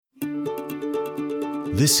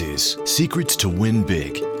This is Secrets to Win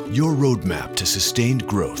Big, your roadmap to sustained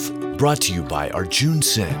growth. Brought to you by Arjun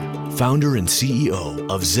Sen, founder and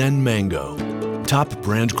CEO of Zen Mango, top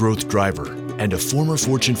brand growth driver, and a former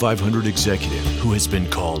Fortune 500 executive who has been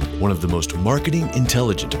called one of the most marketing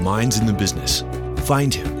intelligent minds in the business.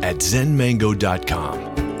 Find him at zenmango.com.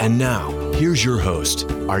 And now, here's your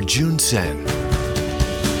host, Arjun Sen.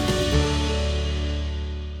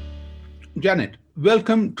 Janet,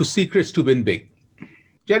 welcome to Secrets to Win Big.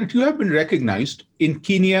 Janet, you have been recognized in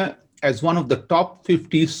Kenya as one of the top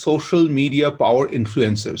 50 social media power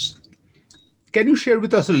influencers. Can you share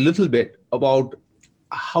with us a little bit about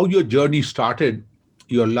how your journey started,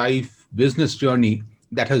 your life, business journey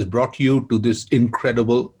that has brought you to this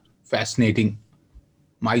incredible, fascinating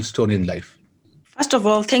milestone in life? First of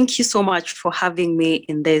all, thank you so much for having me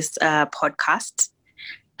in this podcast.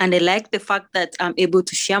 And I like the fact that I'm able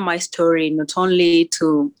to share my story not only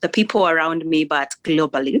to the people around me, but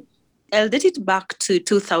globally. I'll date it back to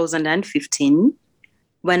 2015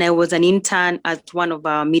 when I was an intern at one of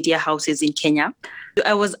our media houses in Kenya.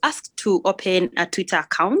 I was asked to open a Twitter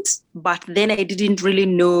account, but then I didn't really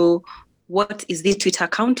know what is this Twitter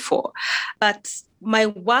account for. But my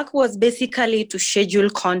work was basically to schedule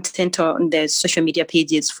content on the social media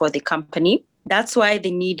pages for the company. That's why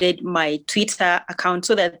they needed my Twitter account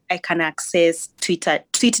so that I can access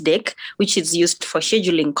TweetDeck, which is used for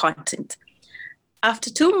scheduling content.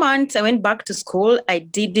 After 2 months, I went back to school. I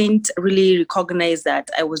didn't really recognize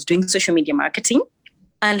that I was doing social media marketing.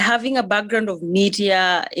 And having a background of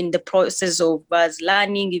media in the process of us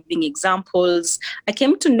learning, giving examples, I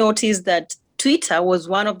came to notice that Twitter was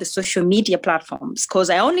one of the social media platforms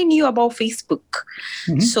because I only knew about Facebook.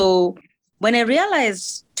 Mm-hmm. So when I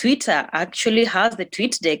realized Twitter actually has the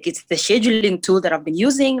TweetDeck, it's the scheduling tool that I've been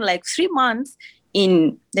using like 3 months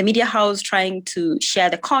in the media house trying to share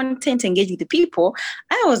the content, engage with the people,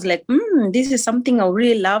 I was like, this is something I would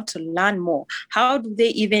really love to learn more. How do they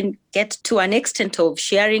even get to an extent of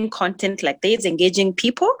sharing content like this, engaging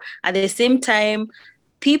people? At the same time,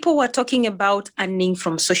 people were talking about earning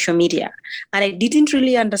from social media. And I didn't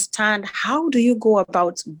really understand how do you go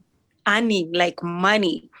about earning like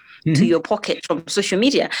money to your pocket from social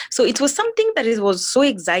media. So it was something that was so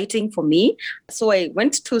exciting for me. So I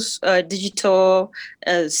went to digital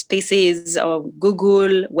spaces,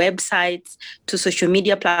 Google websites, to social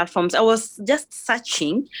media platforms. I was just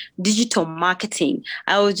searching digital marketing.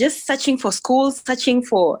 I was just searching for schools, searching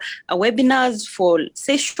for webinars, for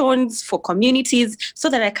sessions, for communities, so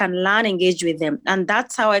that I can learn, engage with them. And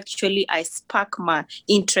that's how actually I sparked my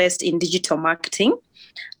interest in digital marketing.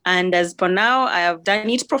 And as per now, I have done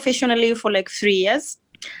it professionally for like 3 years.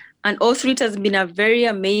 And all through it has been a very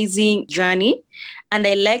amazing journey. And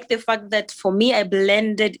I like the fact that for me, I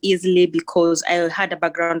blended easily because I had a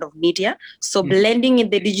background of media. So blending in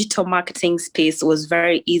the digital marketing space was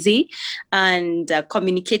very easy. And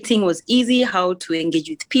communicating was easy, how to engage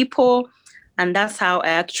with people. And that's how I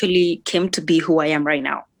actually came to be who I am right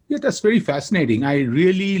now. Yeah, that's very fascinating. I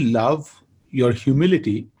really love your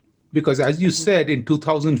humility. Because as you said, in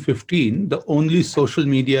 2015, the only social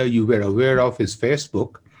media you were aware of is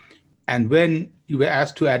Facebook. And when you were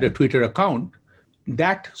asked to add a Twitter account,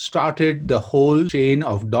 that started the whole chain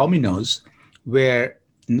of dominoes, where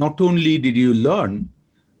not only did you learn,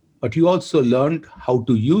 but you also learned how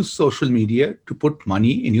to use social media to put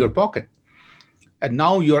money in your pocket. And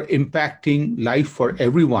now you're impacting life for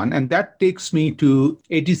everyone. And that takes me to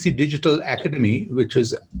ATC Digital Academy, which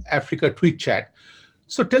is Africa Tweet Chat.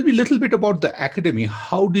 So tell me a little bit about the academy.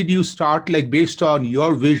 How did you start, like based on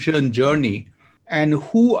your vision journey, and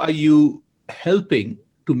who are you helping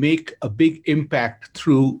to make a big impact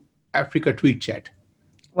through Africa Tweet Chat?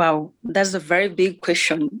 Wow, that's a very big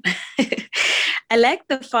question. I like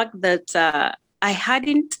the fact that I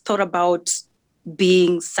hadn't thought about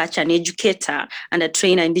being such an educator and a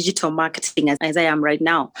trainer in digital marketing as I am right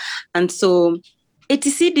now. And so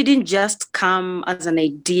ATC didn't just come as an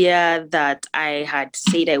idea that I had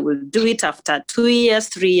said I will do it after 2 years,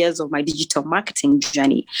 3 years of my digital marketing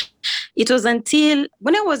journey. It was until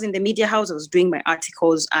when I was in the media house, I was doing my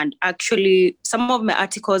articles, and actually some of my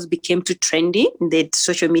articles became too trendy in the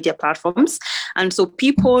social media platforms. And so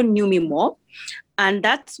people knew me more. And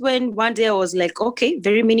that's when one day I was like, okay,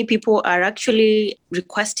 very many people are actually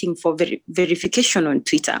requesting for verification on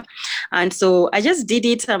Twitter. And so I just did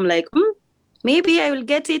it. I'm like, Maybe I will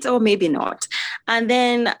get it or maybe not. And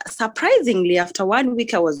then surprisingly, after 1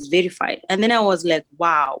 week, I was verified. And then I was like,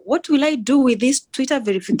 wow, what will I do with this Twitter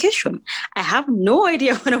verification? I have no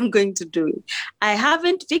idea what I'm going to do. I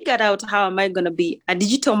haven't figured out how am I going to be a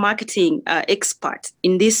digital marketing expert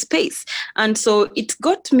in this space. And so it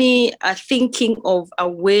got me thinking of a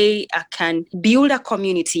way I can build a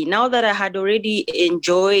community. Now that I had already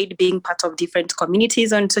enjoyed being part of different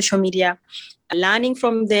communities on social media, learning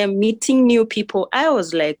from them, meeting new people, I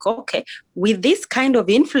was like, okay, with this kind of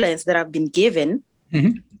influence that I've been given,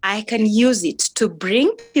 I can use it to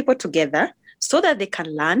bring people together so that they can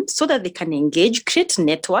learn, so that they can engage, create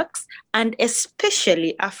networks, and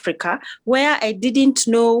especially Africa, where I didn't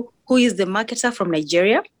know who is the marketer from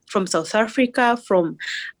Nigeria, from South Africa, from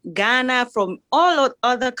Ghana, from all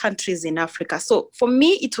other countries in Africa. So for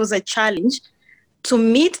me, it was a challenge to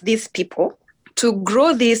meet these people, to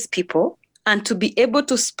grow these people, and to be able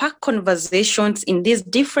to spark conversations in these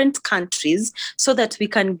different countries so that we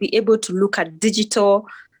can be able to look at digital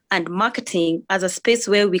and marketing as a space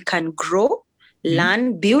where we can grow,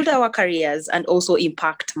 learn, build our careers, and also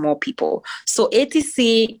impact more people. So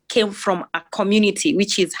ATC came from a community,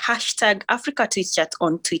 which is #AfricaTweetChat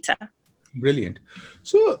on Twitter. Brilliant.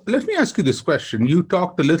 So let me ask you this question. You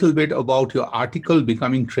talked a little bit about your article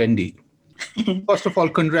becoming trendy. First of all,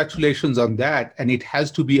 congratulations on that. And it has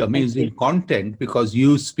to be amazing content because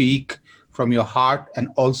you speak from your heart and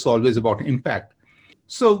also always about impact.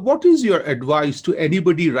 So what is your advice to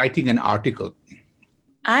anybody writing an article?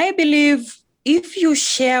 I believe if you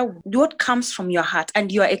share what comes from your heart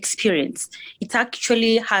and your experience, it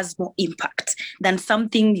actually has more impact than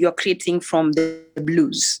something you're creating from the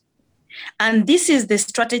blues. And this is the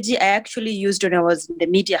strategy I actually used when I was in the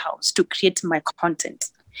media house to create my content.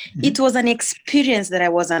 It was an experience that I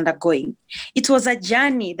was undergoing. It was a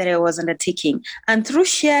journey that I was undertaking. And through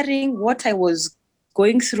sharing what I was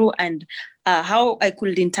going through and how I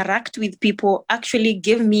could interact with people actually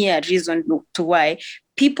gave me a reason to why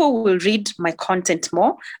people will read my content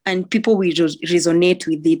more and people will resonate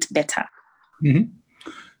with it better.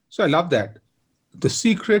 So I love that. The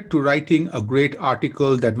secret to writing a great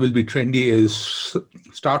article that will be trendy is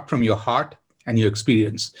start from your heart and your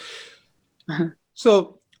experience.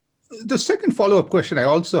 So the second follow-up question I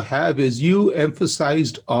also have is you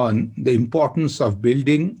emphasized on the importance of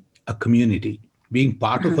building a community, being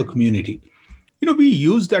part of a community. You know, we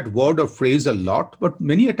use that word or phrase a lot, but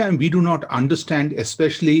many a time we do not understand,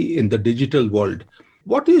 especially in the digital world.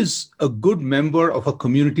 What is a good member of a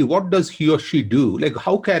community? What does he or she do? Like,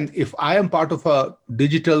 how can, if I am part of a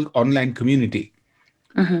digital online community,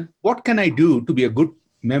 what can I do to be a good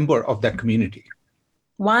member of that community?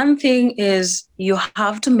 One thing is you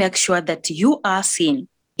have to make sure that you are seen.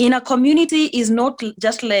 In a community is not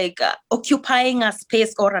just like occupying a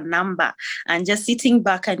space or a number and just sitting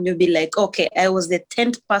back and you'll be like, okay, I was the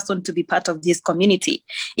 10th person to be part of this community.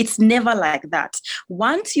 It's never like that.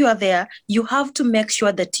 Once you are there, you have to make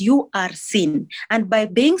sure that you are seen. And by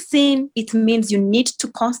being seen, it means you need to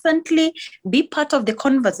constantly be part of the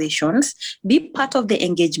conversations, be part of the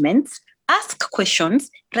engagements, ask questions,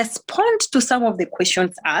 respond to some of the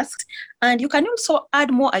questions asked, and you can also add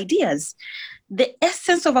more ideas. The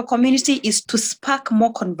essence of a community is to spark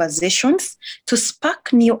more conversations, to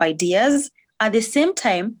spark new ideas, at the same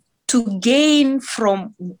time, to gain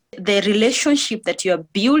from the relationship that you are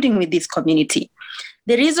building with this community.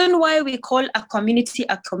 The reason why we call a community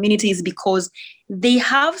is because they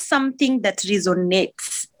have something that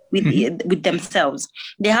resonates with themselves.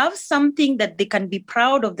 They have something that they can be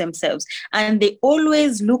proud of themselves, and they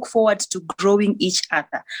always look forward to growing each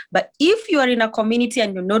other. But if you are in a community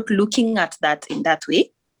and you're not looking at that in that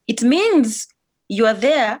way, it means you are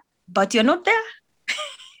there, but you're not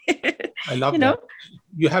there. I love that.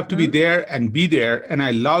 You have to be there and be there. And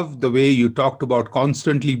I love the way you talked about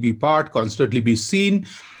constantly be part, constantly be seen.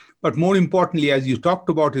 But more importantly, as you talked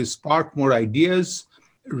about, is spark more ideas,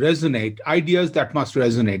 resonate, ideas that must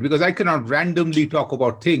resonate, because I cannot randomly talk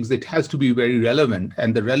about things. It has to be very relevant,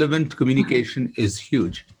 and the relevant communication is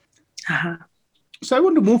huge. So I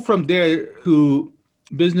want to move from there to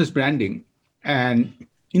business branding. And,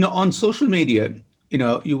 on social media,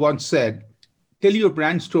 you once said, tell your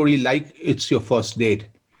brand story like it's your first date.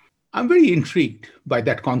 I'm very intrigued by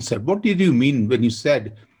that concept. What did you mean when you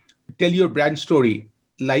said, tell your brand story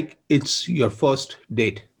like it's your first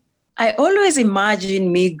date? I always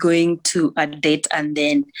imagine me going to a date and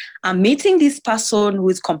then I'm meeting this person who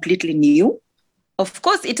is completely new, Of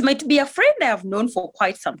course, it might be a friend I have known for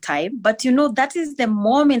quite some time, but that is the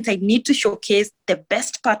moment I need to showcase the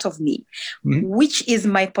best part of me, which is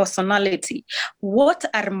my personality. What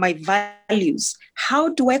are my values? How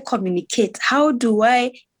do I communicate? How do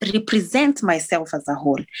I represent myself as a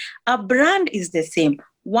whole? A brand is the same.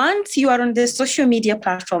 Once you are on the social media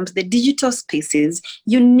platforms, the digital spaces,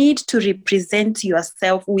 you need to represent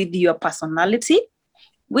yourself with your personality,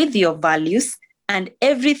 with your values, and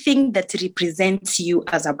everything that represents you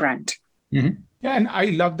as a brand. Yeah, and I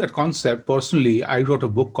love that concept. Personally, I wrote a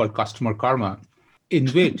book called Customer Karma, in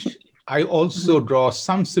which I also draw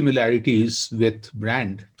some similarities with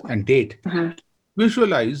brand and date.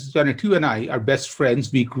 Visualize, Janet, you and I are best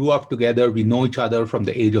friends. We grew up together. We know each other from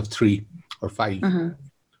the age of 3 or 5.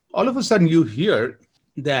 All of a sudden, you hear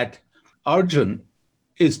that Arjun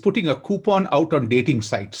is putting a coupon out on dating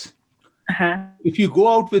sites. If you go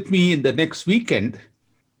out with me in the next weekend,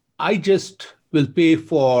 I just will pay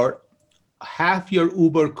for half your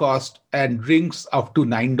Uber cost and drinks up to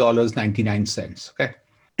 $9.99.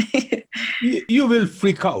 Okay. You will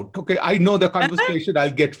freak out. Okay. I know the conversation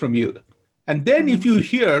I'll get from you. And then if you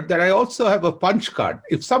hear that I also have a punch card,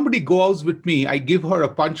 if somebody goes out with me, I give her a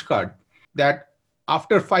punch card that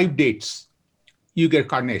after 5 dates, you get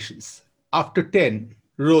carnations. After 10,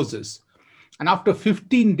 roses. And after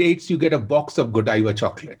 15 dates, you get a box of Godiva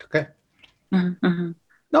chocolate, okay?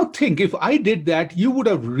 Now think, if I did that, you would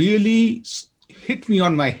have really hit me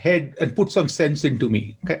on my head and put some sense into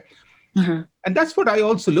me, okay? And that's what I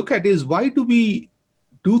also look at is, why do we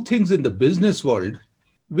do things in the business world,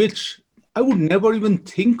 which I would never even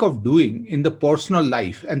think of doing in the personal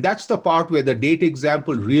life? And that's the part where the date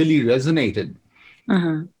example really resonated.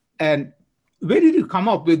 And where did you come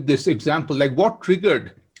up with this example? Like, what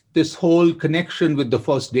triggered this whole connection with the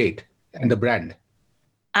first date and the brand?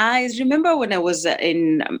 I remember when I was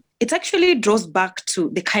it actually draws back to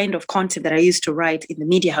the kind of content that I used to write in the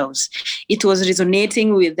media house. It was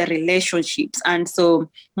resonating with the relationships. And so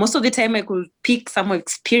most of the time I could pick some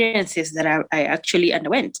experiences that I actually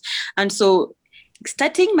underwent. And so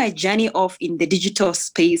starting my journey off in the digital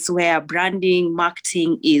space where branding,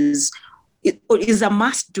 marketing is a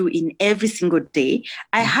must do in every single day,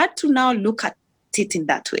 I had to now look at it in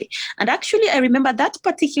that way. And actually, I remember that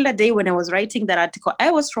particular day when I was writing that article,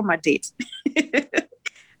 I was from a date.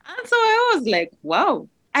 And so I was like, wow,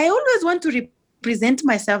 I always want to represent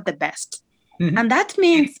myself the best. And that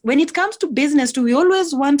means when it comes to business, we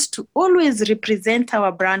always want to represent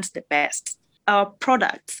our brands the best, our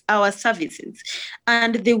products, our services.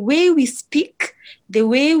 And the way we speak, the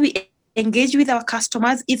way we engage with our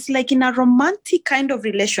customers, it's like in a romantic kind of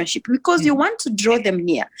relationship, because you want to draw them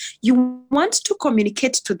near. You want to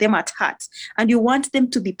communicate to them at heart, and you want them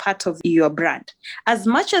to be part of your brand. As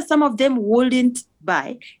much as some of them wouldn't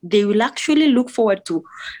buy, they will actually look forward to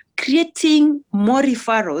creating more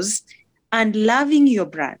referrals and loving your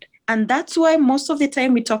brand. And that's why most of the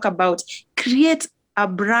time we talk about create a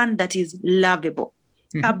brand that is lovable,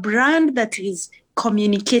 a brand that is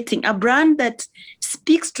communicating, a brand that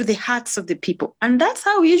speaks to the hearts of the people. And that's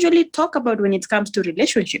how we usually talk about when it comes to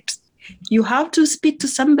relationships. You have to speak to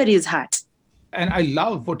somebody's heart. And I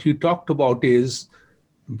love what you talked about is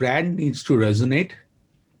brand needs to resonate.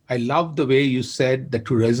 I love the way you said that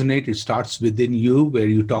to resonate, it starts within you, where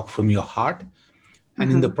you talk from your heart.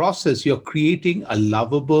 And in the process, you're creating a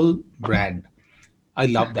lovable brand. I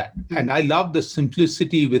love that. And I love the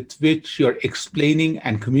simplicity with which you're explaining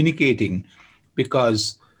and communicating,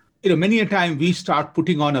 because many a time we start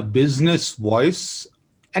putting on a business voice,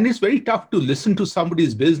 and it's very tough to listen to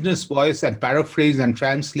somebody's business voice and paraphrase and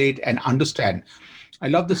translate and understand. I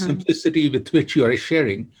love the simplicity with which you are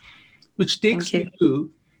sharing, which takes me to,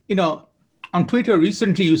 on Twitter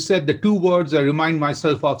recently, you said the 2 words I remind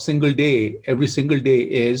myself of every single day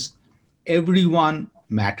is everyone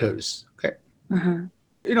matters. Okay.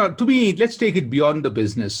 To me, let's take it beyond the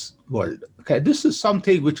business world. Okay. This is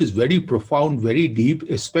something which is very profound, very deep,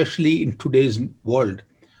 especially in today's world.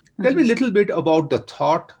 Tell me a little bit about the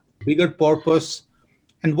thought, bigger purpose,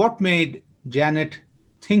 and what made Janet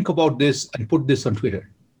think about this and put this on Twitter.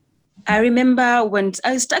 I remember when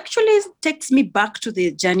it actually takes me back to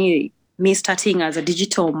the journey, me starting as a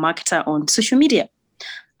digital marketer on social media.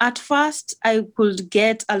 At first, I could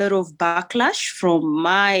get a lot of backlash from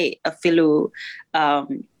my fellow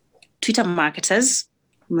Twitter marketers.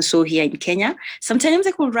 So here in Kenya, sometimes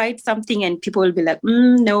I could write something and people will be like,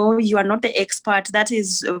 no, you are not the expert. That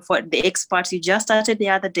is for the experts. You just started the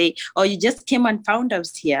other day, or you just came and found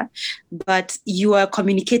us here, but you are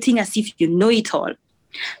communicating as if you know it all.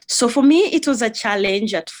 So for me, it was a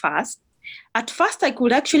challenge at first. At first, I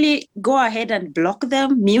could actually go ahead and block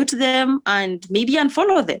them, mute them, and maybe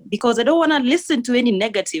unfollow them because I don't want to listen to any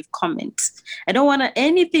negative comments. I don't want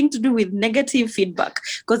anything to do with negative feedback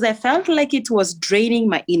because I felt like it was draining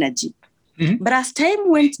my energy. Mm-hmm. But as time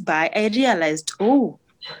went by, I realized,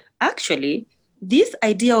 actually, this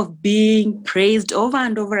idea of being praised over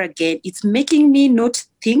and over again, it's making me not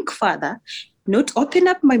think further, not open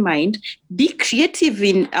up my mind, be creative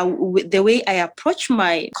in the way I approach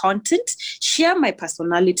my content, share my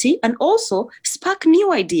personality, and also spark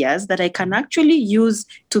new ideas that I can actually use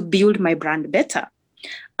to build my brand better.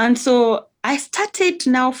 And so I started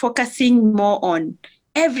now focusing more on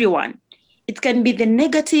everyone. It can be the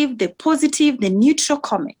negative, the positive, the neutral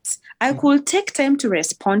comments. I could take time to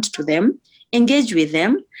respond to them, engage with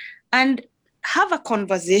them, and have a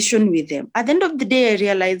conversation with them. At the end of the day, I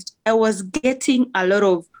realized I was getting a lot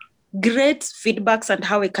of great feedbacks on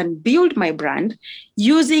how I can build my brand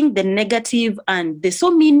using the negative and the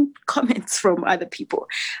so mean comments from other people.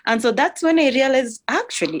 And so that's when I realized,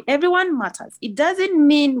 actually, everyone matters. It doesn't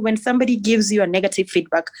mean when somebody gives you a negative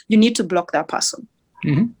feedback, you need to block that person.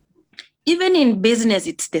 Mm-hmm. Even in business,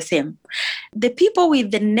 it's the same. The people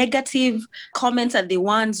with the negative comments are the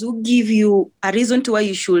ones who give you a reason to why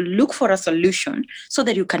you should look for a solution so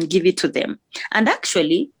that you can give it to them. And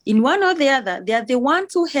actually, in one or the other, they are the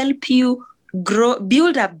ones who help you grow,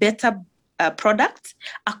 build a better product,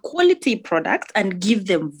 a quality product, and give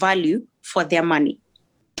them value for their money.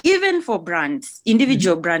 Even for brands,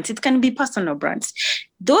 individual brands, it can be personal brands.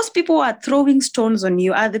 Those people who are throwing stones on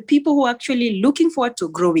you are the people who are actually looking forward to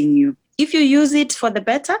growing you. If you use it for the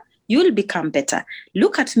better, you will become better.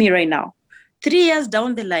 Look at me right now. 3 years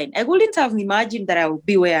down the line, I wouldn't have imagined that I would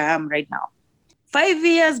be where I am right now. 5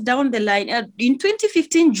 years down the line, in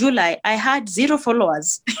 2015, July, I had 0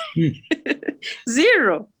 followers.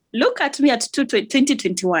 0. Look at me at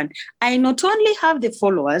 2021. I not only have the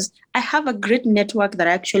followers, I have a great network that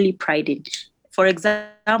I actually pride in. For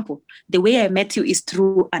example, the way I met you is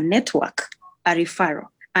through a network, a referral.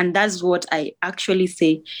 And that's what I actually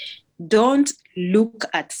say. Don't look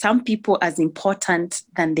at some people as important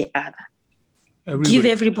than the other. Give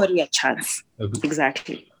everybody a chance.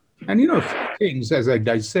 Exactly. And things as I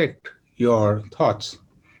dissect your thoughts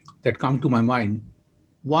that come to my mind.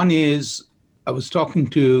 One is, I was talking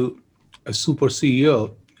to a super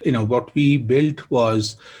CEO. What we built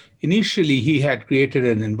was, initially he had created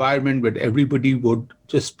an environment where everybody would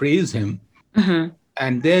just praise him. Mm-hmm.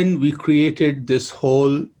 And then we created this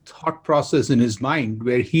whole thought process in his mind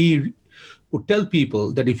where he would tell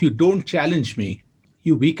people that if you don't challenge me,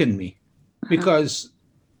 you weaken me. Because,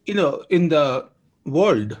 in the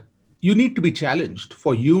world, you need to be challenged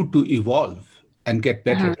for you to evolve and get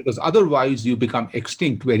better, because otherwise you become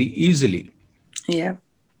extinct very easily. Yeah.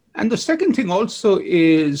 And the second thing also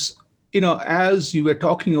is, as you were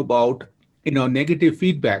talking about, negative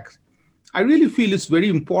feedback, I really feel it's very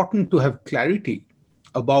important to have clarity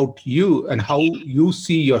about you and how you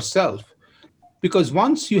see yourself. Because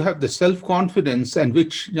once you have the self-confidence, and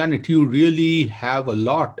which, Janet, you really have a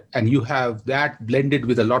lot, and you have that blended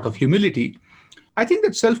with a lot of humility, I think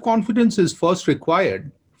that self-confidence is first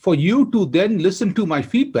required for you to then listen to my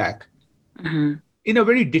feedback in a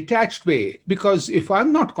very detached way. Because if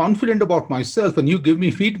I'm not confident about myself and you give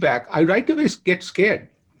me feedback, I right away get scared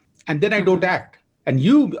and then I don't act. And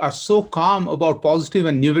you are so calm about positive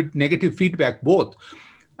and negative feedback both.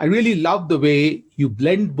 I really love the way you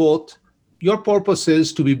blend both. Your purpose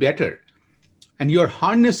is to be better, and you're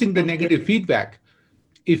harnessing the negative feedback,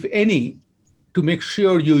 if any, to make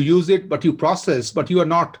sure you use it, but you process, but you are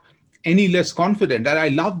not any less confident. And I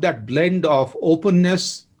love that blend of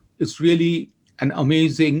openness. It's really an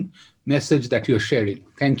amazing message that you're sharing.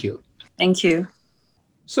 Thank you. Thank you.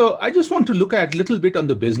 So I just want to look at a little bit on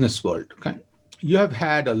the business world. Okay? You have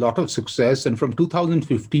had a lot of success, and from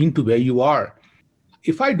 2015 to where you are,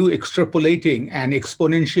 if I do extrapolating and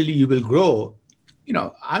exponentially you will grow,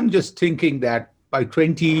 I'm just thinking that by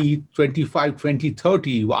 2025,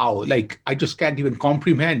 2030, wow, I just can't even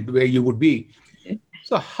comprehend where you would be.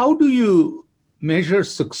 So how do you measure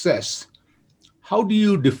success? How do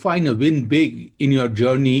you define a win big in your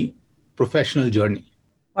journey, professional journey?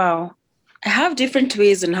 Wow. I have different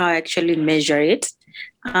ways on how I actually measure it.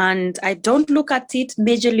 And I don't look at it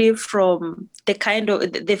majorly from the kind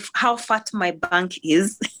of how fat my bank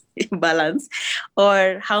is balance,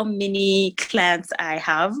 or how many clients I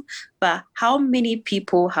have, but how many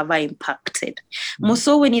people have I impacted. More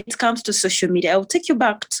so when it comes to social media, I will take you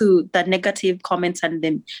back to the negative comments and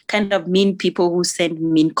the kind of mean people who send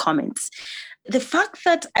mean comments. The fact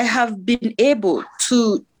that I have been able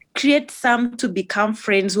to create some to become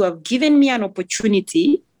friends who have given me an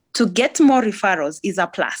opportunity to get more referrals is a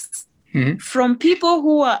plus. From people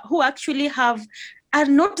who actually are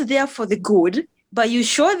not there for the good, but you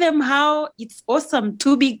show them how it's awesome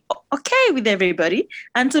to be okay with everybody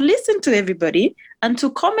and to listen to everybody and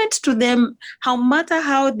to comment to them, no matter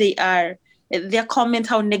how they are, their comment,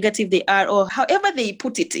 how negative they are, or however they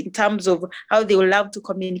put it in terms of how they will love to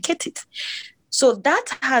communicate it. So that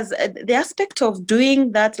has the aspect of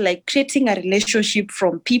doing that, like creating a relationship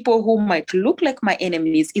from people who might look like my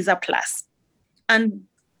enemies, is a plus. And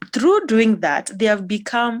through doing that, they have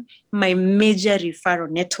become my major referral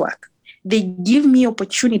network. They give me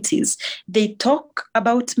opportunities. They talk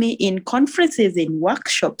about me in conferences, in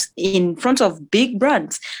workshops, in front of big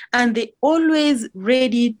brands, and they always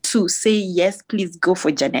ready to say, yes, please go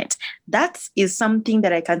for Janet. That is something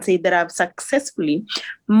that I can say that I've successfully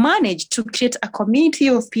managed to create a community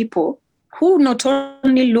of people who not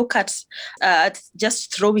only look at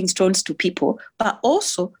just throwing stones to people, but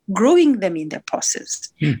also growing them in the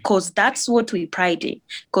process. Because that's what we pride in.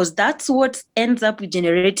 Because that's what ends up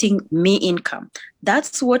generating me income.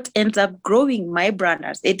 That's what ends up growing my brand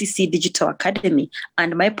as ATC Digital Academy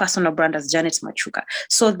and my personal brand as Janet Machuka.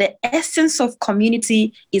 So the essence of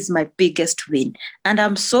community is my biggest win. And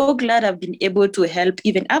I'm so glad I've been able to help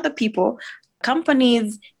even other people,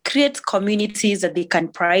 companies, create communities that they can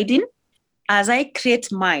pride in. As I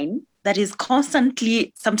create mine, that is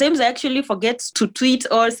constantly, sometimes I actually forget to tweet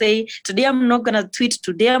or say, today I'm not going to tweet,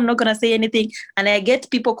 today I'm not going to say anything. And I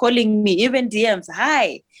get people calling me, even DMs,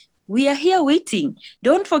 hi, we are here waiting.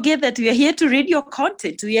 Don't forget that we are here to read your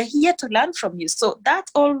content. We are here to learn from you. So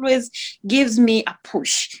that always gives me a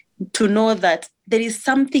push to know that there is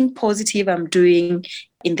something positive I'm doing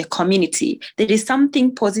in the community. There is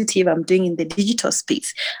something positive I'm doing in the digital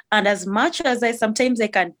space. And as much as sometimes I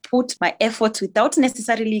can put my efforts without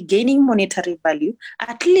necessarily gaining monetary value,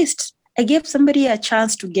 at least I gave somebody a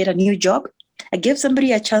chance to get a new job. I gave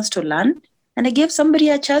somebody a chance to learn. And I gave somebody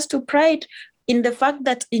a chance to pride in the fact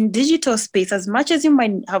that in digital space, as much as you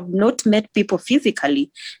might have not met people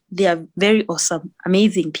physically, they are very awesome,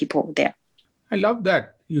 amazing people there. I love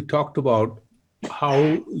that you talked about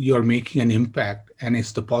how you're making an impact, and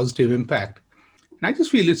it's the positive impact. And I just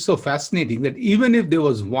feel it's so fascinating that even if there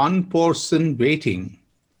was one person waiting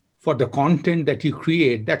for the content that you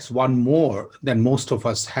create, that's one more than most of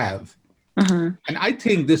us have. And I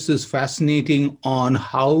think this is fascinating on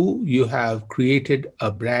how you have created a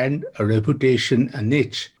brand, a reputation, a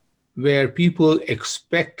niche where people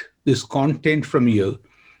expect this content from you.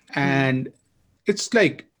 And it's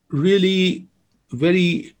like really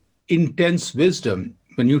very intense wisdom.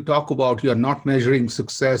 When you talk about you're not measuring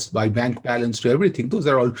success by bank balance to everything, those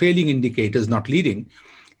are all trailing indicators, not leading.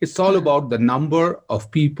 It's all about the number of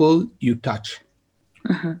people you touch.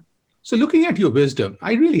 So looking at your wisdom,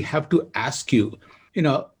 I really have to ask you,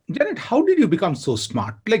 Janet, how did you become so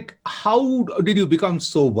smart? Like, how did you become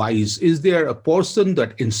so wise? Is there a person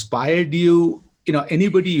that inspired you?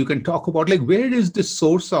 Anybody you can talk about? Like, where is the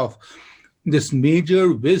source of this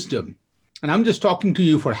major wisdom? And I'm just talking to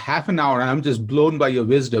you for half an hour and I'm just blown by your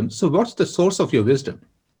wisdom. So what's the source of your wisdom?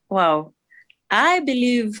 Wow. I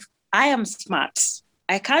believe I am smart.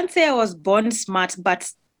 I can't say I was born smart,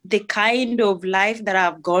 but the kind of life that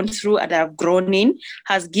I've gone through and I've grown in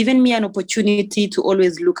has given me an opportunity to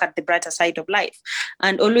always look at the brighter side of life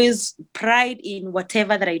and always pride in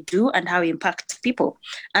whatever that I do and how I impact people.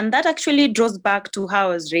 And that actually draws back to how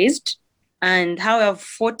I was raised and how I've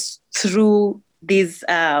fought through this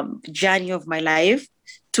journey of my life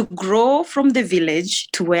to grow from the village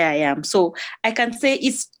to where I am. So I can say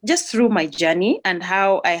it's just through my journey and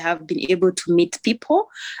how I have been able to meet people,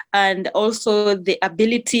 and also the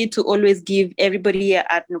ability to always give everybody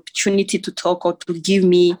an opportunity to talk or to give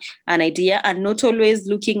me an idea, and not always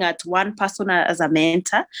looking at one person as a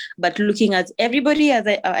mentor, but looking at everybody as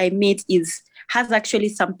I meet has actually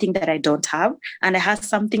something that I don't have, and it has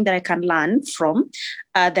something that I can learn from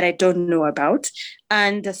that I don't know about.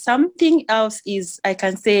 And something else is, I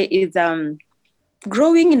can say, is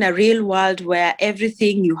growing in a real world where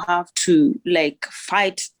everything you have to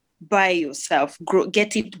fight by yourself,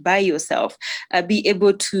 get it by yourself, be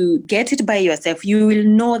able to get it by yourself. You will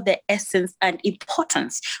know the essence and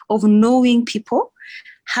importance of knowing people,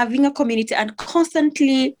 having a community, and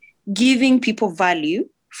constantly giving people value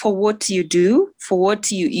for what you do, for what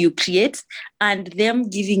you create, and them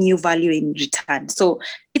giving you value in return. So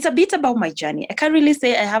it's a bit about my journey. I can't really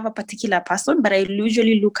say I have a particular person, but I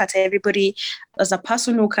usually look at everybody as a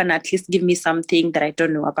person who can at least give me something that I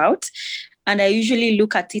don't know about. And I usually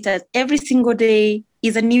look at it as every single day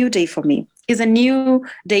is a new day for me. It's a new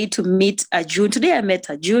day to meet a June. Today I met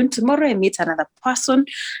a June. Tomorrow I meet another person.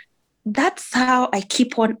 that's how I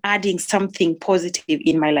keep on adding something positive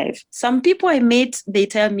in my life. Some people I meet, they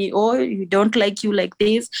tell me, oh, we don't like you like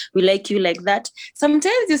this, we like you like that.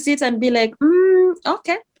 Sometimes you sit and be like,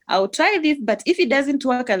 okay, I'll try this, but if it doesn't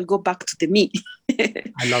work, I'll go back to the me.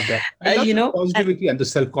 I love that. I love the positivity and the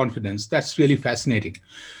self-confidence. That's really fascinating.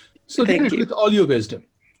 So Janet, with all your wisdom,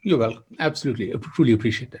 you're welcome. Absolutely. I truly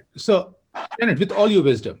appreciate that. So Janet, with all your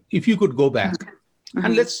wisdom, if you could go back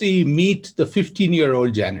and let's say meet the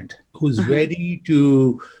 15-year-old Janet who's ready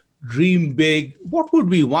to dream big, what would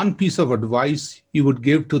be one piece of advice you would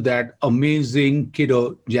give to that amazing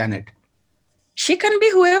kiddo Janet? She can be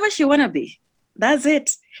whoever she want to be. That's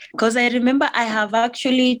it. Because I remember I have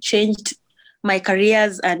actually changed my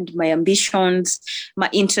careers and my ambitions, my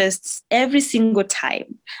interests every single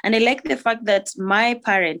time. And I like the fact that my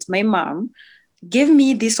parent, my mom, gave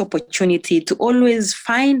me this opportunity to always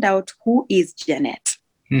find out who is Janet.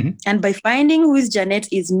 And by finding who is Janet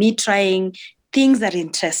is me trying things that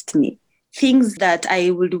interest me, things that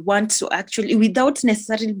I would want to actually, without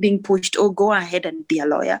necessarily being pushed, or go ahead and be a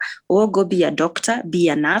lawyer, or go be a doctor, be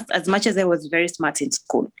a nurse, as much as I was very smart in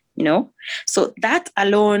school, So that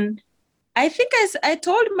alone, I think I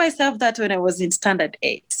told myself that when I was in standard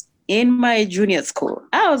 8 in my junior school.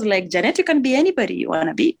 I was like, Janet, you can be anybody you want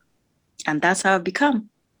to be. And that's how I've become.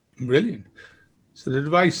 Brilliant. So the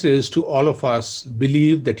advice is to all of us,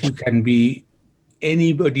 believe that you can be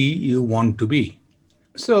anybody you want to be.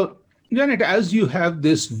 So Janet, as you have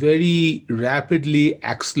this very rapidly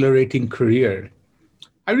accelerating career,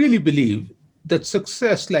 I really believe that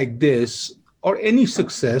success like this, or any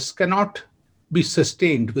success, cannot be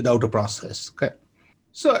sustained without a process. Okay.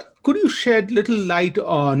 So could you shed little light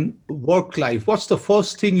on work life? What's the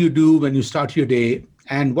first thing you do when you start your day?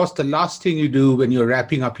 And what's the last thing you do when you're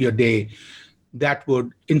wrapping up your day that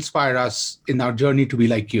would inspire us in our journey to be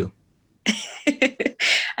like you?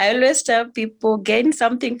 I always tell people, gain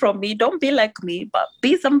something from me. Don't be like me, but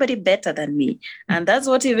be somebody better than me. And that's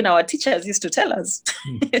what even our teachers used to tell us.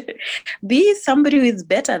 Be somebody who is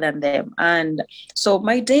better than them. And so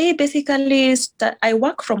my day basically, I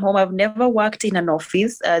work from home. I've never worked in an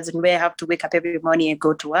office, as in where I have to wake up every morning and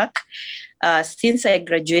go to work. Since I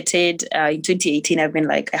graduated in 2018, I've been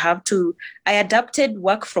like, I adapted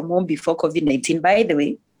work from home before COVID-19, by the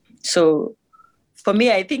way. So for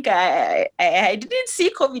me, I think I didn't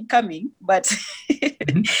see COVID coming, but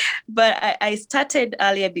but I started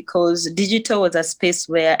earlier because digital was a space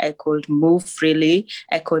where I could move freely.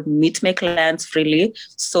 I could meet my clients freely.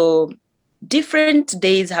 So different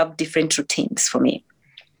days have different routines for me.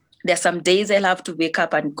 There's some days I'll have to wake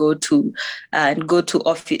up and go to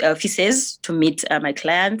offices to meet my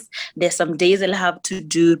clients. There's some days I'll have to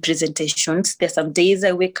do presentations. There's some days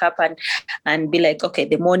I wake up and be like, okay,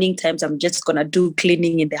 the morning times I'm just gonna do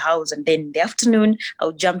cleaning in the house, and then in the afternoon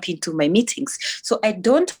I'll jump into my meetings. So I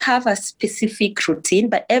don't have a specific routine,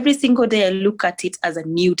 but every single day I look at it as a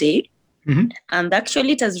new day. And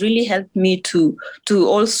actually it has really helped me to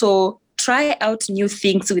also try out new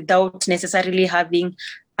things without necessarily having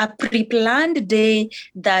a pre-planned day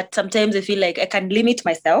that sometimes I feel like I can limit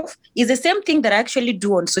myself. Is the same thing that I actually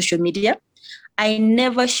do on social media. I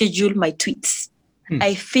never schedule my tweets.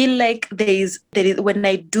 I feel like there is when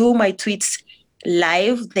I do my tweets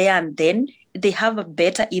live there and then, they have a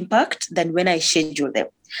better impact than when I schedule them.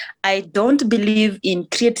 I don't believe in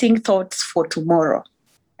creating thoughts for tomorrow,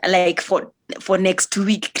 like for next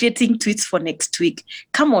week, creating tweets for next week.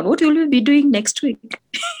 Come on, what will we be doing next week?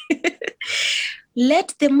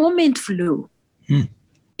 Let the moment flow.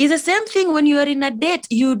 It's the same thing when you are in a date.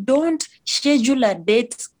 You don't schedule a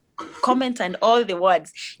date, comment and all the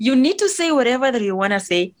words. You need to say whatever that you want to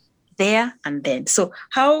say there and then. So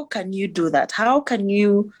how can you do that? How can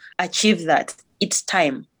you achieve that? It's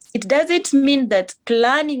time. It doesn't mean that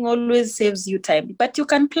planning always saves you time, but you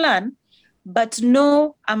can plan. But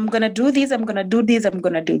no, I'm going to do this, I'm going to do this, I'm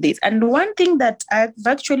going to do this. And one thing that I've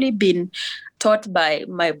actually been taught by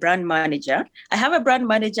my brand manager, I have a brand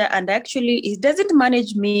manager, and actually he doesn't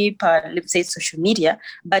manage me per, let's say, social media,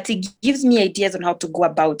 but he gives me ideas on how to go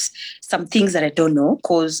about some things that I don't know,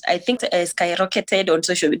 because I think I skyrocketed on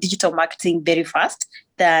digital marketing very fast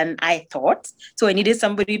than I thought. So I needed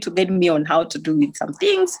somebody to guide me on how to do it, some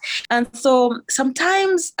things. And so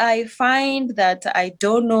sometimes I find that I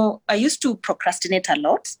don't know, I used to procrastinate a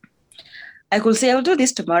lot. I could say, I'll do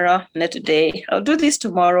this tomorrow, not today. I'll do this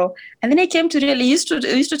tomorrow. And then I came to really, used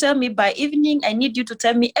to tell me, by evening, I need you to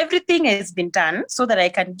tell me everything has been done so that I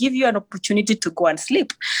can give you an opportunity to go and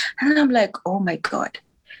sleep. And I'm like, oh my God,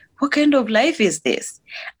 what kind of life is this?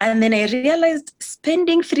 And then I realized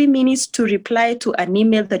spending 3 minutes to reply to an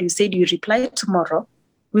email that you said you reply tomorrow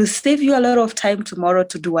will save you a lot of time tomorrow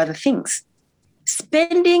to do other things.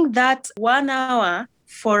 Spending that 1 hour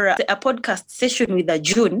for a podcast session with a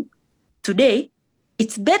June today,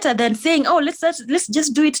 it's better than saying, oh, let's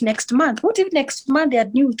just do it next month. What if next month there are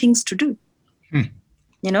new things to do?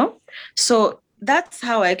 You know? So that's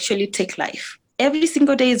how I actually take life. Every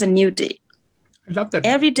single day is a new day. I love that.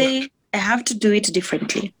 Every day I have to do it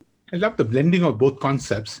differently. I love the blending of both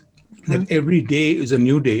concepts, that every day is a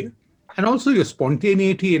new day. And also your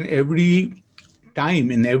spontaneity in every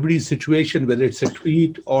time, in every situation, whether it's a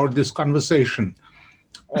tweet or this conversation,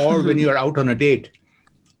 or when you're out on a date.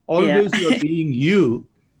 Always you're being you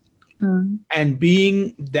and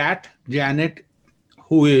being that Janet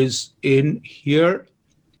who is in here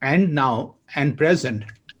and now and present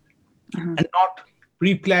and not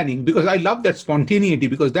pre-planning, because I love that spontaneity,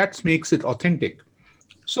 because that makes it authentic.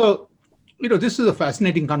 So, this is a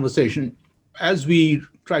fascinating conversation. As we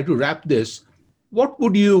try to wrap this, what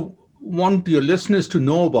would you want your listeners to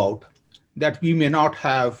know about that we may not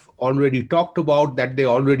have already talked about, that they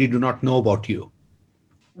already do not know about you?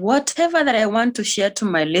 Whatever that I want to share to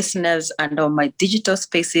my listeners and on my digital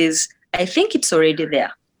spaces, I think it's already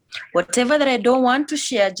there. Whatever that I don't want to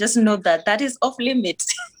share, just know that is off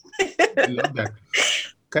limits. I love that.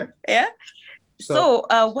 Okay. Yeah. So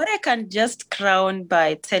what I can just crown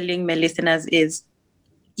by telling my listeners is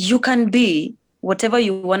you can be whatever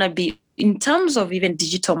you want to be in terms of even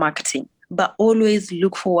digital marketing, but always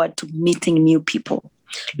look forward to meeting new people.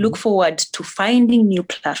 Look forward to finding new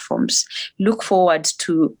platforms. Look forward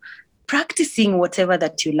to practicing whatever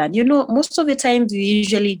that you learn. Most of the times we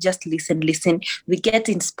usually just listen. We get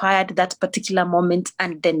inspired that particular moment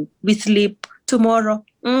and then we sleep. Tomorrow,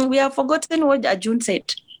 we have forgotten what Arjun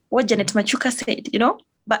said, what Janet Machuka said,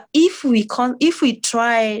 But if we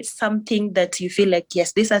try something that you feel like,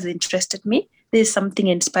 yes, this has interested me, this is something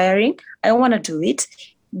inspiring, I want to do it,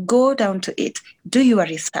 go down to it, do your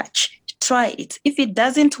research. Try it. If it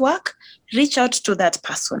doesn't work, reach out to that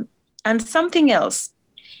person. And something else,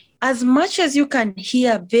 as much as you can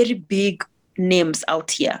hear very big names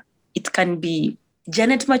out here, it can be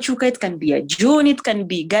Janet Machuka, it can be a June, it can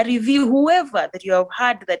be Gary Vee, whoever that you have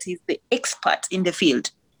heard that is the expert in the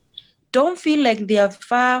field. Don't feel like they are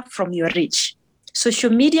far from your reach.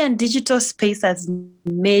 Social media and digital space has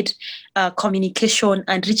made communication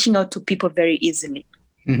and reaching out to people very easily.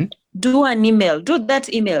 Mm-hmm. Do an email, do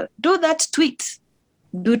that tweet,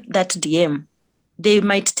 do that DM. They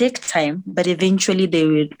might take time, but eventually they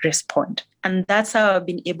will respond. And that's how I've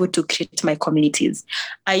been able to create my communities.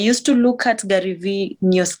 I used to look at Gary Vee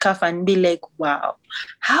Newscafe and be like, wow,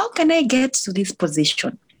 how can I get to this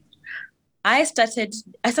position? Sometimes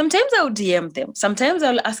I'll DM them. Sometimes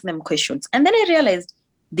I'll ask them questions. And then I realized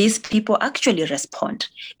these people actually respond.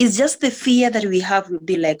 It's just the fear that we have. We'll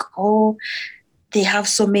be like, oh, they have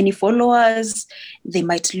so many followers. They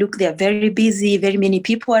might look, they're very busy. Very many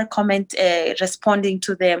people are responding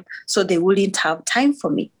to them. So they wouldn't have time for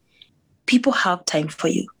me. People have time for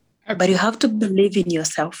you, but you have to believe in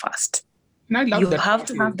yourself first. And I love you that. Have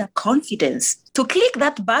to have that confidence to click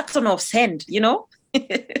that button of send,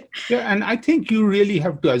 Yeah, and I think you really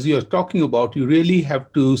have to, as you're talking about, you really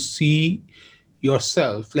have to see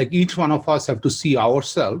yourself, like each one of us have to see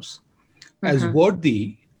ourselves as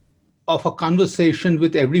worthy of a conversation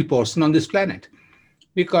with every person on this planet.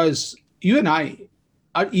 Because you and I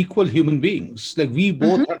are equal human beings. Like we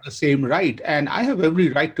both have the same right. And I have every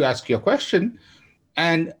right to ask you a question.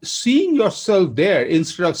 And seeing yourself there,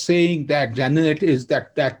 instead of saying that Janet is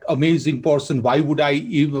that amazing person, why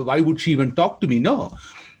would she even talk to me? No.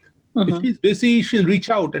 If she's busy, she'll reach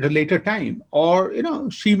out at a later time. Or,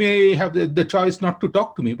 she may have the choice not to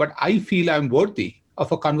talk to me, but I feel I'm worthy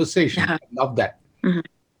of a conversation. I love that.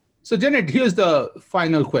 So Janet, here's the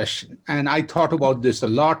final question. And I thought about this a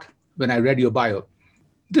lot when I read your bio.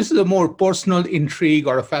 This is a more personal intrigue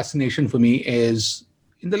or a fascination for me is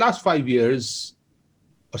in the last 5 years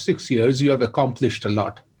or 6 years, you have accomplished a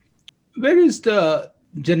lot. Where is the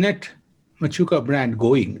Janet Machuka brand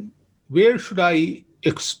going? Where should I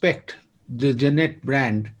expect the Janet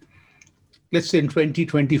brand, let's say in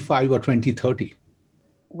 2025 or 2030?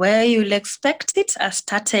 Where you'll expect it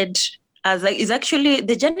is actually,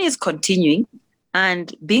 the journey is continuing,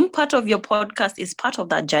 and being part of your podcast is part of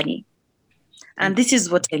that journey. And this is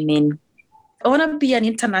what I mean. I want to be an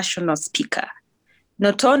international speaker,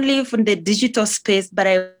 not only from the digital space, but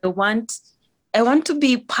I want to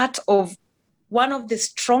be part of one of the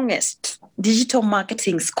strongest digital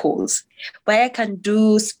marketing schools where I can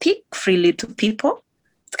speak freely to people.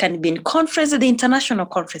 It can be in conferences, the international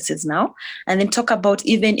conferences now, and then talk about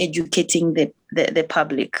even educating the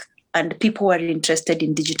public and people who are interested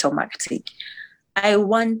in digital marketing. I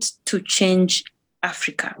want to change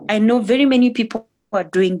Africa. I know very many people who are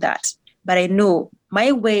doing that, but I know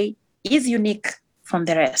my way is unique from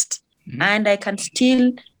the rest. Mm-hmm. And I can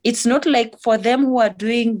still, it's not like for them who are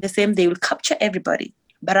doing the same, they will capture everybody,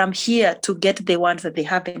 but I'm here to get the ones that they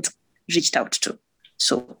haven't reached out to.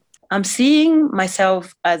 So I'm seeing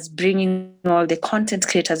myself as bringing all the content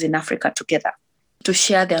creators in Africa together to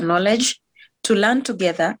share their knowledge, to learn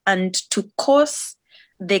together, and to cause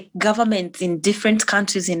the governments in different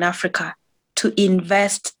countries in Africa to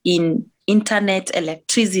invest in internet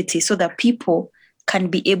electricity so that people can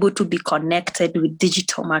be able to be connected with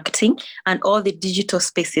digital marketing and all the digital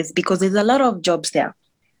spaces, because there's a lot of jobs there.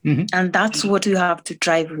 Mm-hmm. And that's what you have to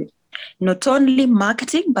drive with. Not only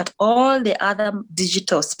marketing, but all the other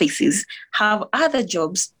digital spaces have other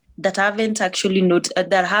jobs that haven't actually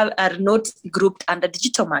are not grouped under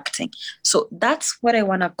digital marketing. So that's what I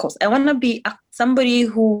want to cause. I want to be somebody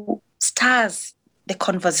who stirs the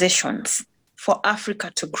conversations for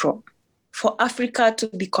Africa to grow, for Africa to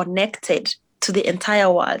be connected to the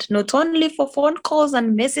entire world, not only for phone calls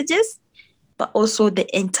and messages, but also the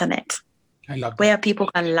internet. I love that. Where people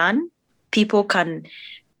can learn,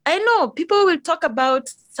 I know people will talk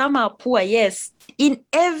about some are poor, yes. In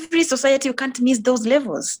every society, you can't miss those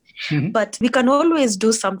levels. Mm-hmm. But we can always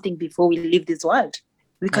do something before we leave this world.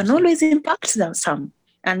 We can always impact them some.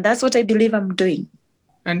 And that's what I believe I'm doing.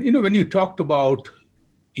 And, when you talked about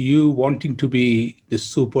you wanting to be this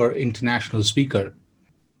super international speaker,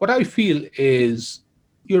 what I feel is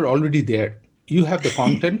you're already there. You have the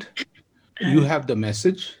content, you have the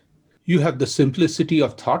message, you have the simplicity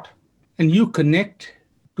of thought, and you connect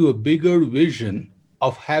to a bigger vision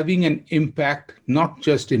of having an impact, not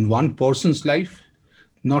just in one person's life,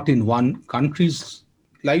 not in one country's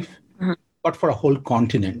life, mm-hmm. but for a whole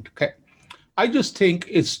continent. Okay? I just think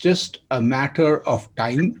it's just a matter of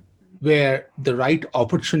time where the right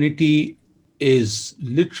opportunity is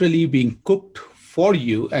literally being cooked for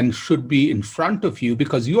you and should be in front of you,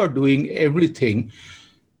 because you are doing everything.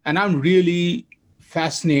 And I'm really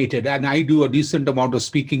fascinated, and I do a decent amount of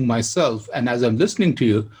speaking myself. And as I'm listening to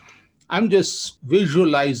you, I'm just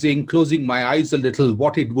visualizing, closing my eyes a little,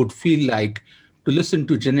 what it would feel like to listen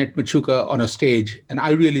to Janet Machuca on a stage. And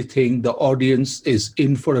I really think the audience is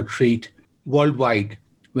in for a treat worldwide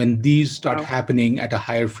when these start happening at a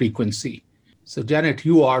higher frequency. So Janet,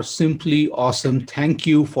 you are simply awesome. Thank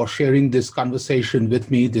you for sharing this conversation with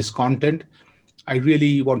me, this content. I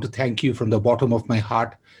really want to thank you from the bottom of my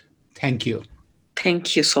heart. Thank you.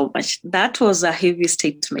 Thank you so much. That was a heavy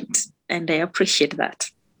statement, and I appreciate that.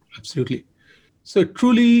 Absolutely. So it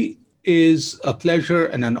truly is a pleasure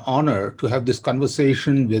and an honor to have this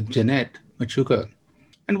conversation with Janet Machuca.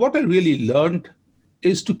 And what I really learned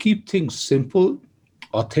is to keep things simple,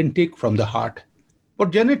 authentic, from the heart.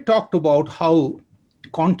 But Janet talked about how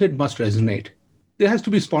content must resonate. There has to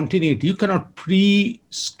be spontaneity. You cannot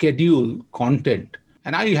pre-schedule content.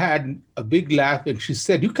 And I had a big laugh when she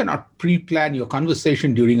said, you cannot pre-plan your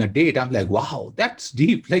conversation during a date. I'm like, wow, that's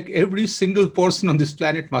deep. Like every single person on this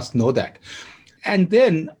planet must know that. And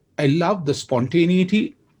then I love the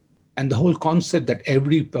spontaneity and the whole concept that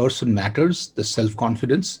every person matters, the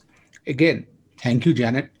self-confidence. Again, thank you,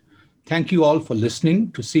 Janet. Thank you all for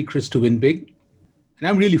listening to Secrets to Win Big. And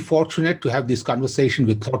I'm really fortunate to have this conversation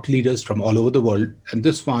with thought leaders from all over the world. And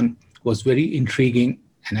this one was very intriguing,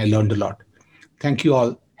 and I learned a lot. Thank you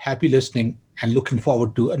all. Happy listening, and looking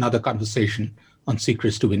forward to another conversation on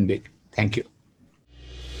Secrets to Win Big. Thank you.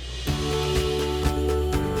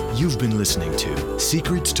 You've been listening to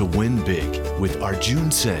Secrets to Win Big with Arjun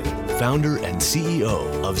Sen, founder and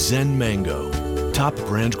CEO of Zen Mango, top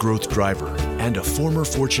brand growth driver, and a former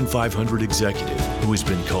Fortune 500 executive who has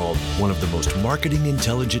been called one of the most marketing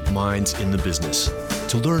intelligent minds in the business.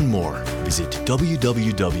 To learn more, visit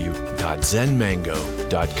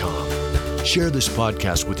www.zenmango.com. Share this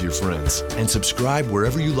podcast with your friends and subscribe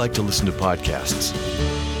wherever you like to listen to podcasts.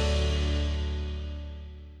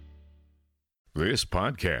 This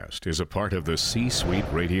podcast is a part of the C-Suite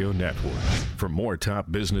Radio Network. For more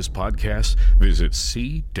top business podcasts, visit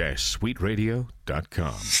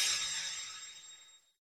c-suiteradio.com.